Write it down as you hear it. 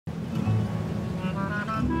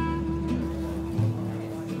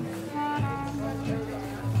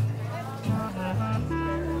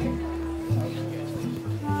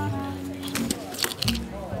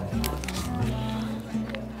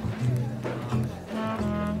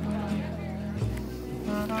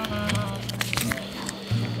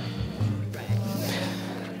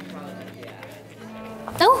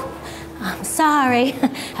sorry.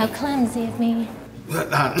 How clumsy of me.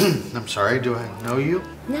 I'm sorry, do I know you?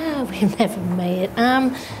 No, we've never met.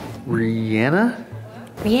 Rihanna?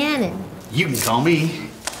 Rhiannon. You can call me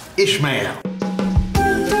Ishmael.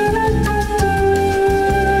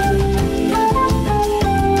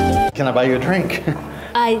 Can I buy you a drink?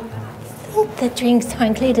 I think the drinks are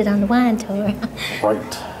included on the wine tour.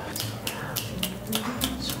 Right.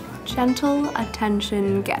 Gentle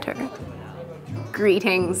attention getter.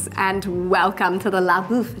 Greetings and welcome to the La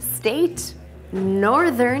Bouffe Estate,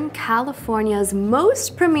 Northern California's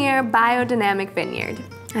most premier biodynamic vineyard.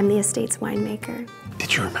 I'm the estate's winemaker.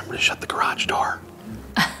 Did you remember to shut the garage door?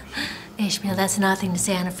 Ishmael, that's nothing to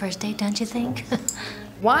say on a first date, don't you think?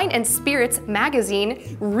 Wine and Spirits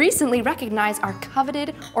magazine recently recognized our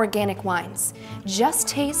coveted organic wines. Just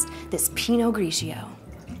taste this Pinot Grigio.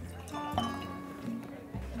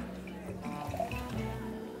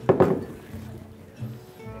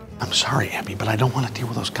 I'm sorry, Abby, but I don't want to deal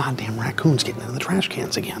with those goddamn raccoons getting into the trash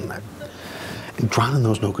cans again. And drowning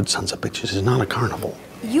those no-good sons of bitches is not a carnival.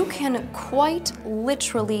 You can quite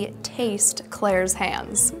literally taste Claire's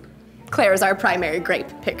hands. Claire's our primary grape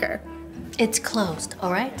picker. It's closed,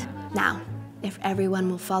 all right? Now, if everyone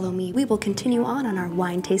will follow me, we will continue on our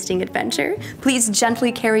wine tasting adventure. Please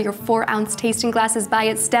gently carry your 4-ounce tasting glasses by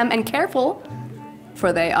its stem and careful,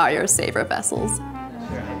 for they are your savor vessels.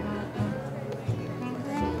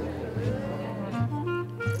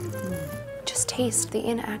 Just taste the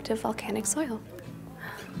inactive volcanic soil.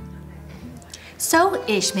 So,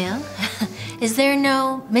 Ishmael, is there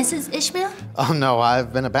no Mrs. Ishmael? Oh no,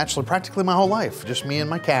 I've been a bachelor practically my whole life. Just me and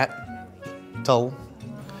my cat. Tull.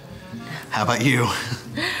 How about you?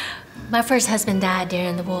 My first husband died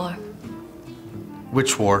during the war.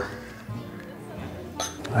 Which war?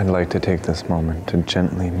 I'd like to take this moment to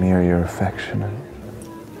gently mirror your affection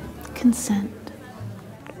and... Consent.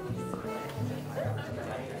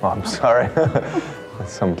 Oh, I'm sorry.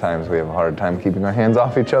 Sometimes we have a hard time keeping our hands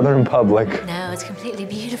off each other in public. No, it's completely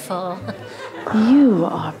beautiful. You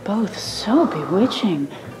are both so bewitching.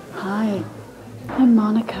 Hi, I'm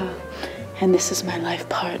Monica, and this is my life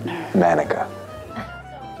partner. Manica.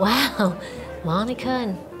 Wow, Monica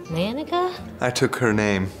and Manica? I took her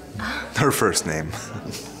name. Her first name.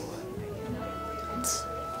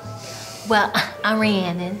 Well, I'm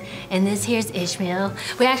Rhiannon, and this here's Ishmael.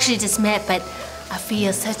 We actually just met, but I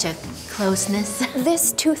feel such a closeness.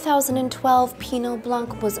 This 2012 Pinot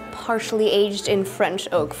Blanc was partially aged in French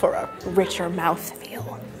oak for a richer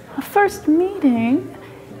mouthfeel. A first meeting?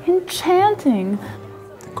 Enchanting.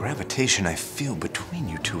 The gravitation I feel between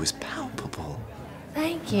you two is palpable.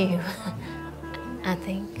 Thank you, I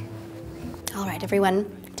think. All right, everyone,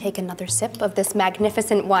 take another sip of this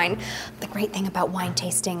magnificent wine. The great thing about wine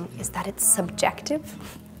tasting is that it's subjective.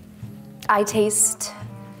 I taste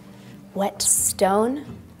wet stone,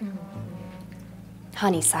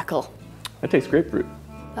 honeysuckle. I taste grapefruit.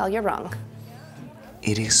 Well, you're wrong.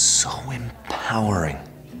 It is so empowering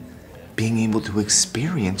being able to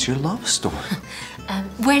experience your love story.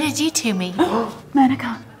 Where did you two meet?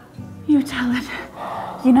 Manica, you tell it.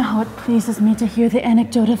 You know how it pleases me to hear the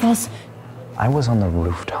anecdote of us. I was on the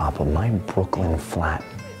rooftop of my Brooklyn flat,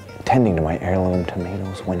 tending to my heirloom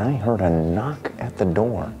tomatoes, when I heard a knock at the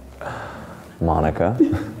door. Monica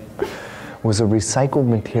was a recycled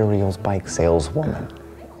materials bike saleswoman.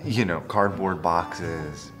 You know, cardboard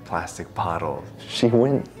boxes, plastic bottles. She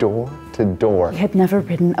went door to door. He had never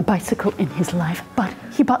ridden a bicycle in his life, but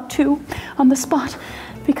he bought 2 on the spot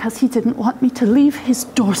because he didn't want me to leave his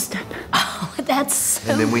doorstep. Oh, that's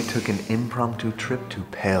so... And then we took an impromptu trip to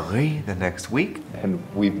Paris the next week. And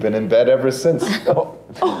we've been in bed ever since.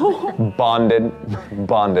 Bonded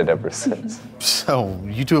ever since. So,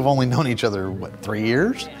 you two have only known each other, what, 3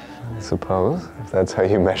 years? I suppose, if that's how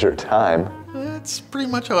you measure time. That's pretty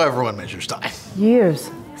much how everyone measures time. Years,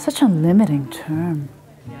 such a limiting term.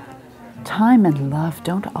 Time and love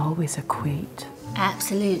don't always equate.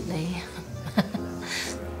 Absolutely.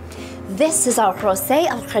 This is our Rosé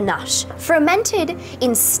al Grenache, fermented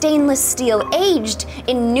in stainless steel, aged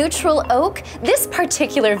in neutral oak. This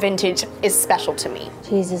particular vintage is special to me.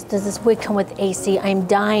 Jesus, does this wig come with AC? I'm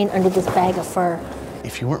dying under this bag of fur.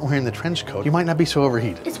 If you weren't wearing the trench coat, you might not be so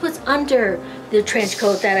overheated. It's what's under the trench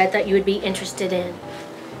coat that I thought you would be interested in.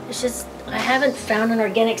 It's just, I haven't found an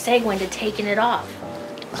organic SeungWan to taking it off.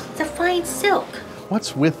 It's a fine silk.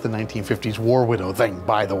 What's with the 1950s war widow thing,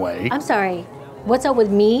 by the way? I'm sorry, what's up with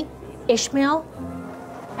me, Ishmael?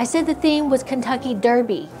 I said the theme was Kentucky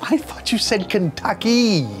Derby. I thought you said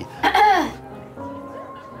Kentucky.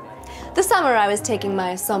 The summer I was taking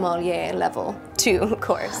my sommelier level 2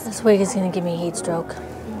 course. This wig is gonna give me a heat stroke.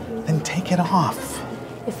 Then take it off.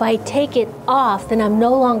 If I take it off, then I'm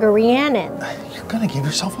no longer Rhiannon. You're gonna give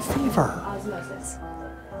yourself a fever. Osmosis.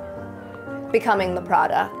 Becoming the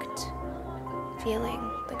product. Feeling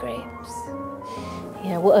the grapes.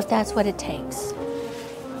 Yeah, well, if that's what it takes.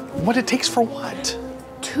 What it takes for what?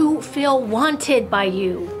 To feel wanted by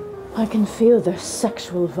you. I can feel their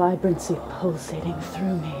sexual vibrancy pulsating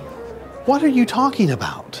through me. What are you talking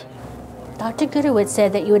about? Dr. Gudowitz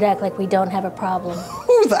said that you would act like we don't have a problem.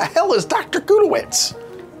 Who the hell is Dr. Gudowitz?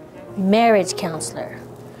 Marriage counselor.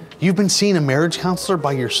 You've been seeing a marriage counselor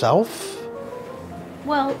by yourself?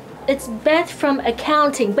 Well, it's Beth from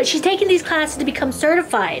accounting, but she's taking these classes to become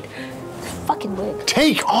certified. Fucking wig.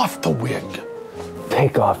 Take off the wig.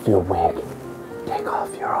 Take off your wig. Take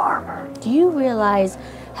off your armor. Do you realize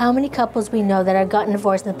how many couples we know that have gotten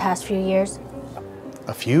divorced in the past few years?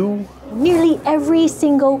 A few? Nearly every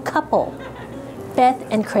single couple. Beth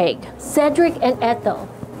and Craig, Cedric and Ethel,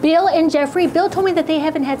 Bill and Jeffrey. Bill told me that they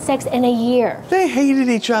haven't had sex in a year. They hated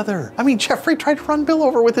each other. I mean, Jeffrey tried to run Bill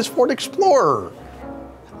over with his Ford Explorer.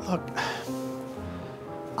 Look,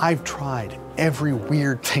 I've tried every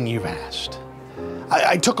weird thing you've asked.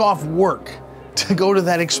 I took off work to go to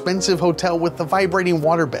that expensive hotel with the vibrating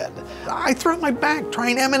waterbed. I threw out my back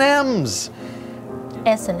trying M&Ms.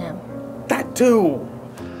 S&M. That too.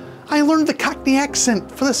 I learned the Cockney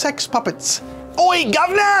accent for the sex puppets. Oi,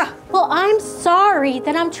 governor! Well, I'm sorry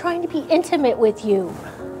that I'm trying to be intimate with you.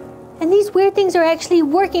 And these weird things are actually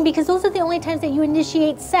working because those are the only times that you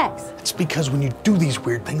initiate sex. It's because when you do these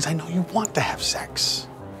weird things, I know you want to have sex.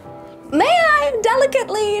 May I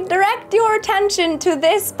delicately direct your attention to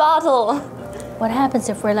this bottle? What happens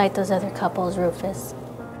if we're like those other couples, Rufus?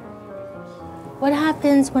 What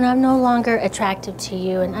happens when I'm no longer attractive to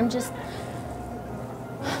you and I'm just...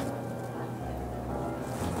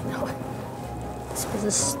 No, this was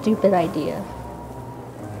a stupid idea.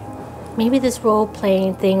 Maybe this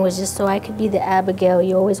role-playing thing was just so I could be the Abigail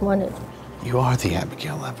you always wanted. You are the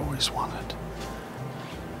Abigail I've always wanted.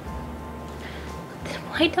 Then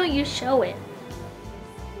why don't you show it?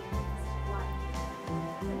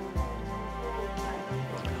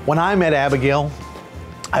 When I met Abigail,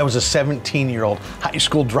 I was a 17-year-old high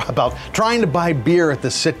school dropout trying to buy beer at the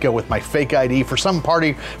Sitka with my fake ID for some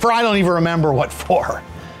party for I don't even remember what for.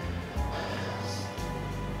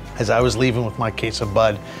 As I was leaving with my case of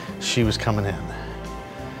Bud, she was coming in.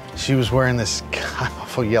 She was wearing this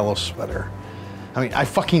god-awful yellow sweater. I mean, I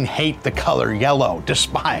fucking hate the color yellow,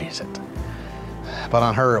 despise it. But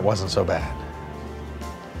on her, it wasn't so bad.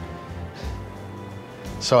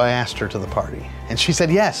 So I asked her to the party, and she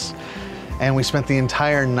said yes. And we spent the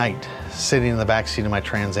entire night sitting in the backseat of my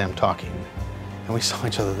Trans Am talking. And we saw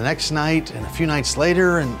each other the next night and a few nights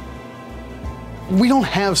later, and we don't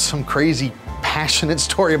have some crazy passionate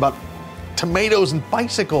story about tomatoes and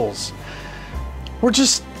bicycles. We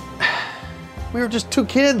were just two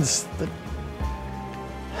kids that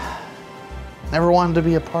never wanted to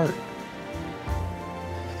be apart.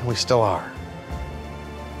 And we still are.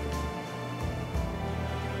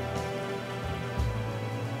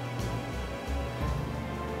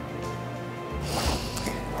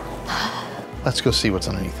 Let's go see what's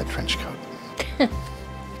underneath that trench coat.